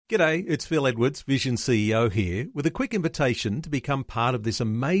G'day, it's Phil Edwards, Vision CEO here, with a quick invitation to become part of this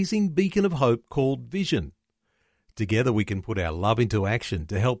amazing beacon of hope called Vision. Together we can put our love into action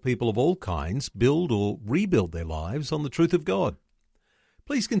to help people of all kinds build or rebuild their lives on the truth of God.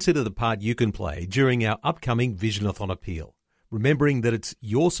 Please consider the part you can play during our upcoming Visionathon appeal, remembering that it's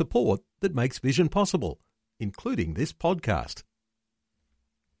your support that makes Vision possible, including this podcast.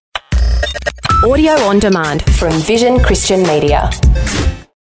 Audio on demand from Vision Christian Media.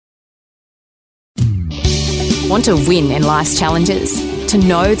 Want to win in life's challenges? To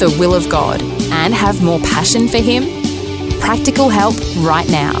know the will of God and have more passion for Him? Practical help right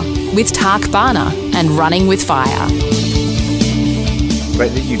now with Tak Bhana and Running with Fire.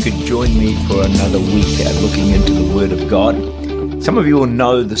 Great that you could join me for another week at looking into the Word of God. Some of you will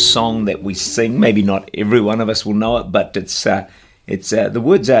know the song that we sing. Maybe not every one of us will know it, but it's the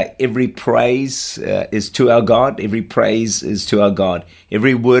words are, every praise is to our God. Every praise is to our God.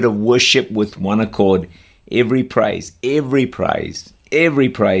 Every word of worship with one accord. Every praise is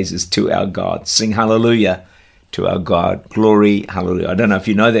to our God. Sing hallelujah to our God. Glory, hallelujah. I don't know if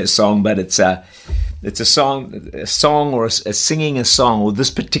you know that song, but it's a song or singing a song, or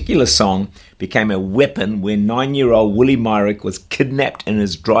this particular song became a weapon when 9-year-old Willie Myrick was kidnapped in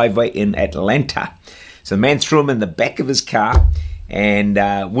his driveway in Atlanta. So the man threw him in the back of his car, and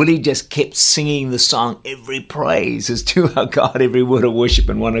Willie just kept singing the song, every praise is to our God, every word of worship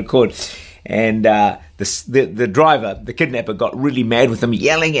in one accord. And the driver, the kidnapper, got really mad with him,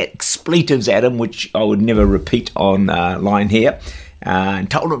 yelling at expletives at him, which I would never repeat on line here, and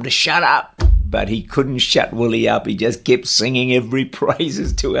told him to shut up. But he couldn't shut Willie up. He just kept singing every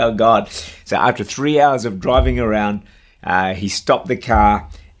praises to our God. So after 3 hours of driving around, he stopped the car.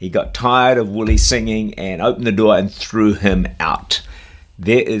 He got tired of Willie singing and opened the door and threw him out.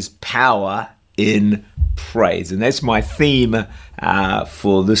 There is power in praise. And that's my theme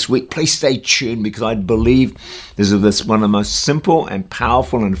for this week. Please stay tuned, because I believe this is one of the most simple and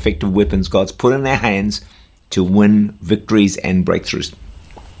powerful and effective weapons God's put in our hands to win victories and breakthroughs.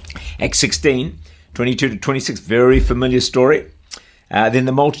 Acts 16, 22 to 26, very familiar story. Then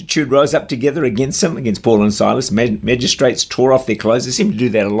the multitude rose up together against Paul and Silas. Magistrates tore off their clothes. They seem to do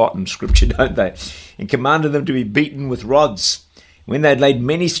that a lot in Scripture, don't they? And commanded them to be beaten with rods. When they had laid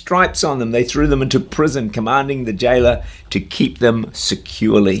many stripes on them, they threw them into prison, commanding the jailer to keep them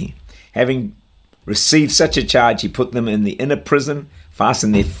securely. Having received such a charge, he put them in the inner prison,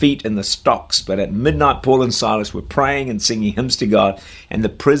 fastened their feet in the stocks. But at midnight, Paul and Silas were praying and singing hymns to God, and the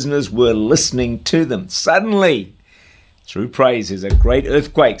prisoners were listening to them. Suddenly, through praise, there's a great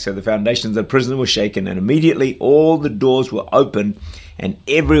earthquake, so the foundations of the prison were shaken, and immediately all the doors were opened, and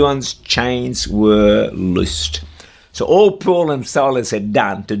everyone's chains were loosed. So all Paul and Silas had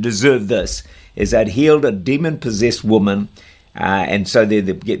done to deserve this is they'd healed a demon-possessed woman, and so they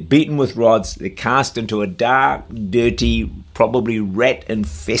get beaten with rods. They're cast into a dark, dirty, probably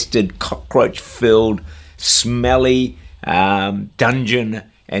rat-infested, cockroach-filled, smelly dungeon,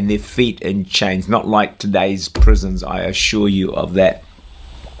 and their feet in chains. Not like today's prisons, I assure you of that.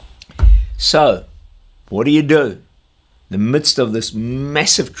 So, what do? In the midst of this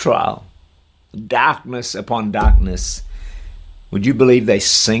massive trial, darkness upon darkness, would you believe they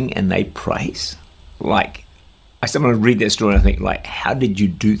sing and they praise? Like, I sometimes read that story and I think, like, how did you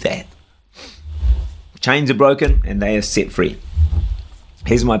do that? Chains are broken and they are set free.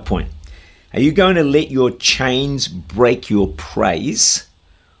 Here's my point. Are you going to let your chains break your praise,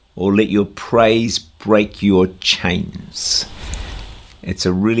 or let your praise break your chains? It's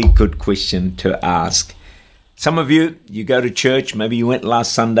a really good question to ask. Some of you go to church, maybe you went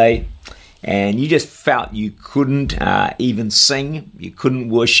last Sunday, and you just felt you couldn't even sing, you couldn't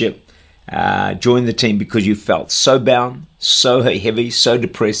worship, join the team, because you felt so bound, so heavy, so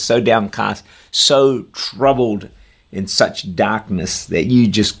depressed, so downcast, so troubled in such darkness that you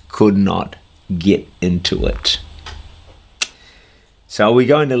just could not get into it. So are we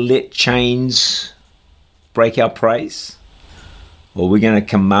going to let chains break our praise? Or are we going to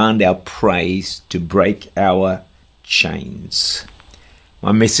command our praise to break our chains?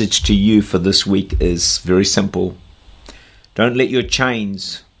 My message to you for this week is very simple. Don't let your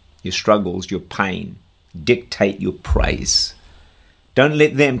chains, your struggles, your pain dictate your praise. Don't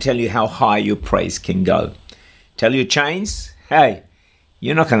let them tell you how high your praise can go. Tell your chains, hey,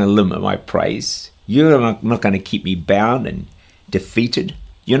 you're not going to limit my praise. You're not going to keep me bound and defeated.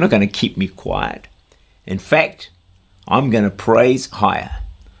 You're not going to keep me quiet. In fact, I'm going to praise higher.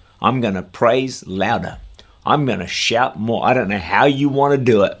 I'm going to praise louder. I'm going to shout more. I don't know how you want to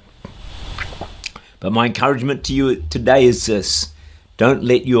do it. But my encouragement to you today is this. Don't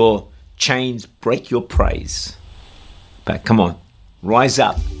let your chains break your praise. But come on, rise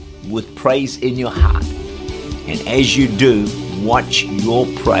up with praise in your heart. And as you do, watch your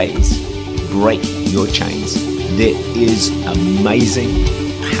praise break your chains. There is amazing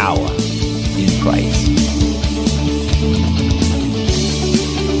power in praise.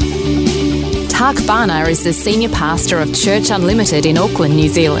 Tak Bhana is the Senior Pastor of Church Unlimited in Auckland, New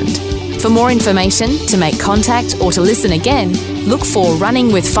Zealand. For more information, to make contact or to listen again, look for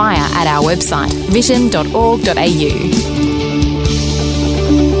Running with Fire at our website, vision.org.au.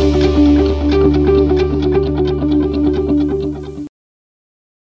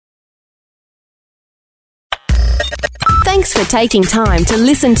 Thanks for taking time to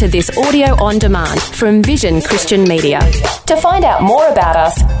listen to this audio on demand from Vision Christian Media. To find out more about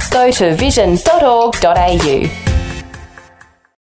us, go to vision.org.au.